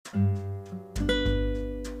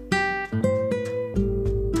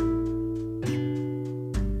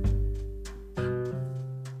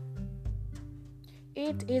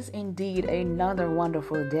is indeed another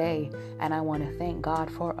wonderful day, and I want to thank God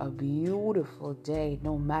for a beautiful day.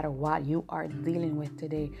 No matter what you are dealing with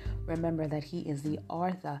today, remember that He is the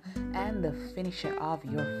author and the finisher of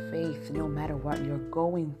your faith. No matter what you're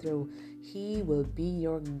going through, He will be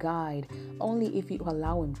your guide, only if you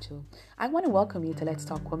allow Him to. I want to welcome you to Let's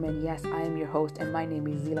Talk Women. Yes, I am your host, and my name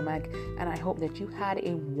is Zila Mac, and I hope that you had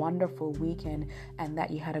a wonderful weekend and that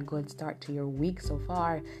you had a good start to your week so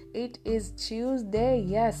far. It is Tuesday.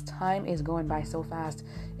 Yes, time is going by so fast.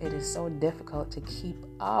 It is so difficult to keep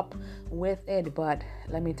up with it, but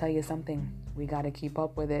let me tell you something. We got to keep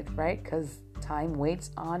up with it, right? Because time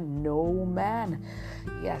waits on no man.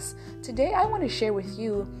 Yes, today I want to share with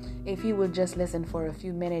you, if you would just listen for a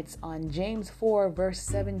few minutes, on James 4 verse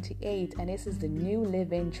 7 to 8, and this is the New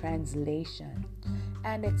Living Translation.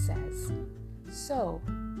 And it says, "So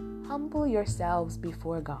humble yourselves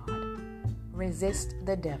before God, resist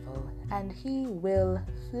the devil, and he will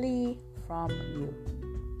flee from you.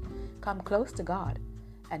 Come close to God,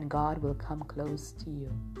 and God will come close to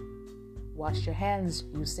you. Wash your hands,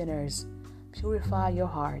 you sinners. Purify your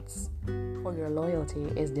hearts, for your loyalty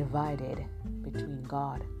is divided between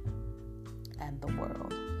God and the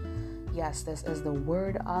world." Yes, this is the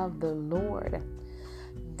word of the Lord.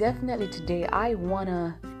 Definitely today, I want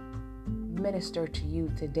to minister to you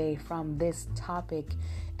today from this topic,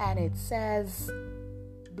 and it says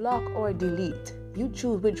block or delete. You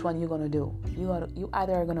choose which one you're going to do. You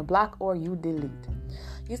either are going to block or you delete.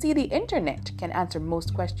 You see, the internet can answer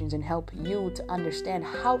most questions and help you to understand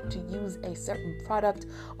how to use a certain product,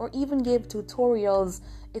 or even give tutorials.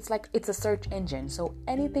 It's like it's a search engine. So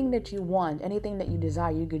anything that you want, anything that you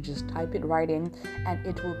desire, you could just type it right in, and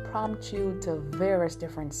it will prompt you to various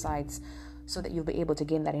different sites so that you'll be able to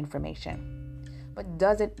gain that information. But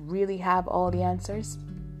does it really have all the answers?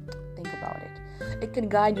 Think about it. It can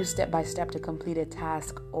guide you step by step to complete a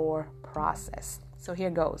task or process. So here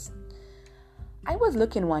goes. I was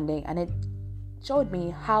looking one day, and it showed me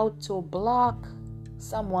how to block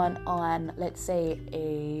someone on, let's say,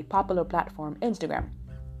 a popular platform, Instagram.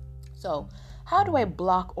 So how do I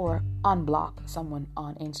block or unblock someone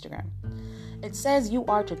on Instagram? It says you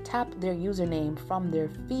are to tap their username from their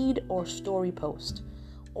feed or story post,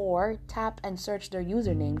 or tap and search their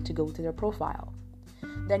username to go to their profile.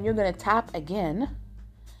 Then you're going to tap again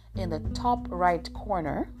in the top right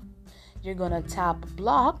corner. You're going to tap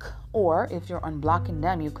block, or if you're unblocking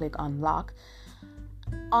them, you click unblock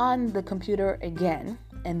on the computer again,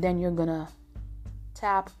 and then you're going to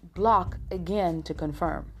tap block again to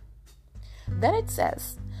confirm. Then it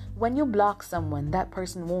says, when you block someone, that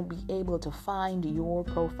person won't be able to find your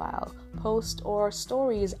profile, post, or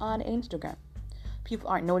stories on Instagram. People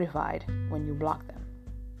aren't notified when you block them.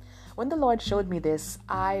 When the Lord showed me this,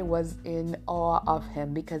 I was in awe of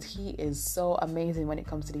Him, because He is so amazing when it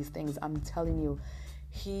comes to these things. I'm telling you,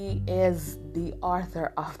 He is the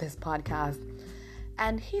author of this podcast.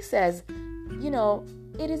 And He says,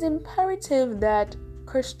 it is imperative that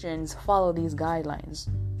Christians follow these guidelines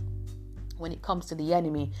when it comes to the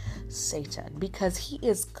enemy, Satan, because he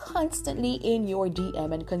is constantly in your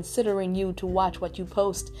DM and considering you to watch what you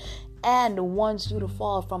post, and wants you to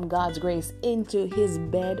fall from God's grace into his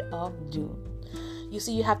bed of doom. You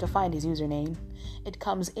see, you have to find his username. It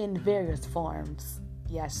comes in various forms.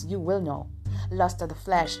 Yes, you will know. Lust of the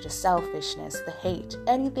flesh, the selfishness, the hate,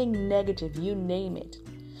 anything negative, you name it.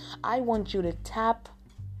 I want you to tap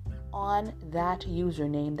on that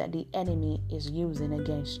username that the enemy is using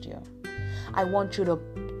against you. I want you to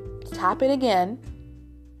tap it again,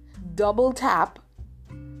 double tap,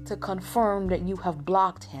 to confirm that you have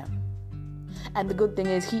blocked him. And the good thing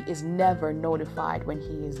is, he is never notified when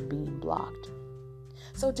he is being blocked.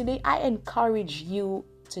 So today, I encourage you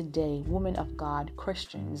today, women of God,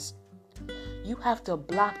 Christians, you have to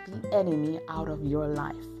block the enemy out of your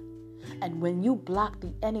life. And when you block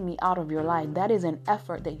the enemy out of your life, that is an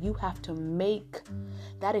effort that you have to make.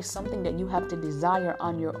 That is something that you have to desire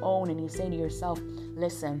on your own. And you say to yourself,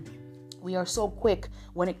 listen, we are so quick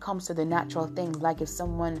when it comes to the natural things. Like if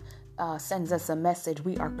someone sends us a message,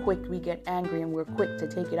 we are quick, we get angry, and we're quick to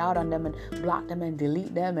take it out on them and block them and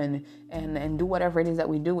delete them and do whatever it is that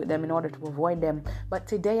we do with them in order to avoid them. But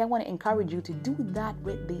today I want to encourage you to do that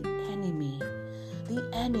with the enemy. The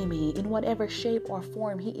enemy, in whatever shape or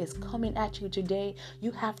form he is coming at you today, you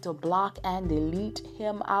have to block and delete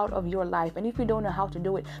him out of your life. And if you don't know how to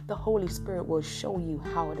do it, the Holy Spirit will show you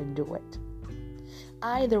how to do it.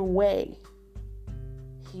 Either way,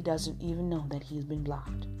 he doesn't even know that he's been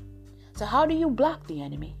blocked. So how do you block the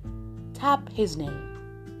enemy? Tap his name.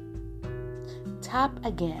 Tap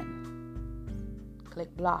again.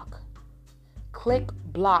 Click block. Click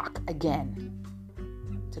block again.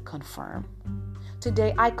 to confirm.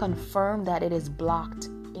 Today, I confirm that it is blocked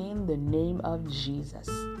in the name of Jesus.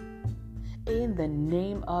 In the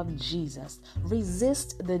name of Jesus,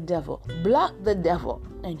 resist the devil, block the devil,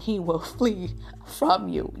 and he will flee from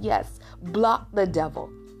you. Yes, block the devil,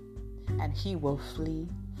 and he will flee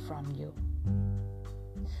from you.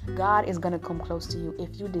 God is going to come close to you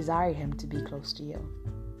if you desire him to be close to you.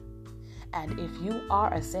 And if you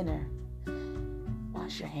are a sinner,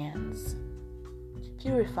 wash your hands,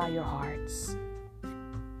 purify your hearts,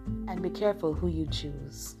 and be careful who you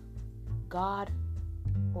choose, God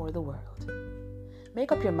or the world.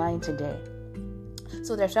 Make up your mind today.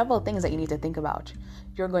 So there are several things that you need to think about.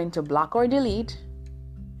 You're going to block or delete,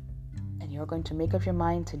 and you're going to make up your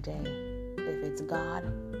mind today if it's God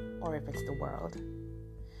or if it's the world.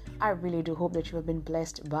 I really do hope that you have been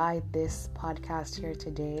blessed by this podcast here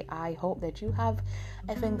today. I hope that you have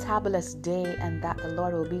a fantabulous day and that the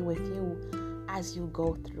Lord will be with you as you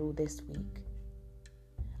go through this week.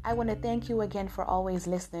 I want to thank you again for always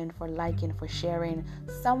listening, for liking, for sharing.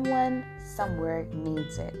 Someone somewhere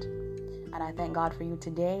needs it. And I thank God for you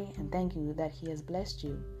today, and thank you that he has blessed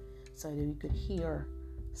you so that you could hear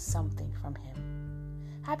something from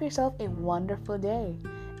him. Have yourself a wonderful day.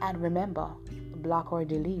 And remember, block or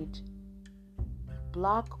delete.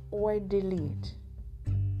 Block or delete.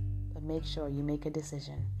 But make sure you make a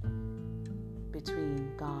decision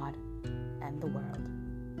between God and the world.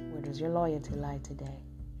 Where does your loyalty lie today?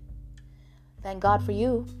 Thank God for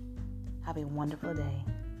you. Have a wonderful day.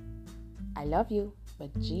 I love you,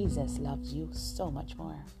 but Jesus loves you so much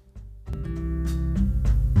more.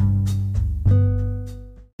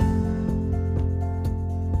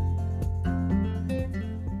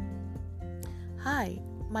 Hi,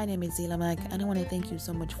 my name is Zila Mac, and I want to thank you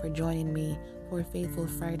so much for joining me for Faithful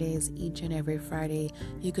Fridays each and every Friday.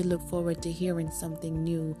 You could look forward to hearing something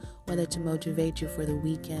new, whether to motivate you for the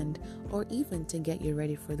weekend or even to get you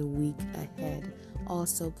ready for the week ahead.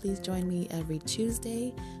 Also, please join me every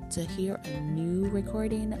Tuesday to hear a new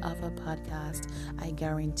recording of a podcast. I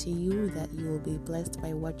guarantee you that you will be blessed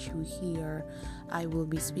by what you hear. I will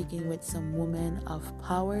be speaking with some women of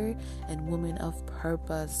power and women of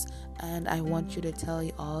purpose. And I want you to tell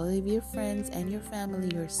all of your friends and your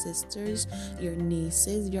family, your sisters, your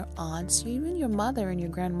nieces, your aunts, even your mother and your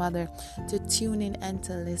grandmother to tune in and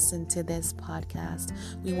to listen to this podcast.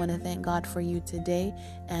 We want to thank God for you today,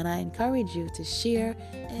 and I encourage you to share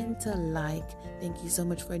and to like. Thank you so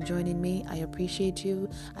much for joining me. I appreciate you.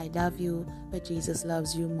 I love you, but Jesus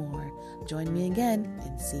loves you more. Join me again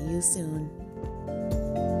and see you soon.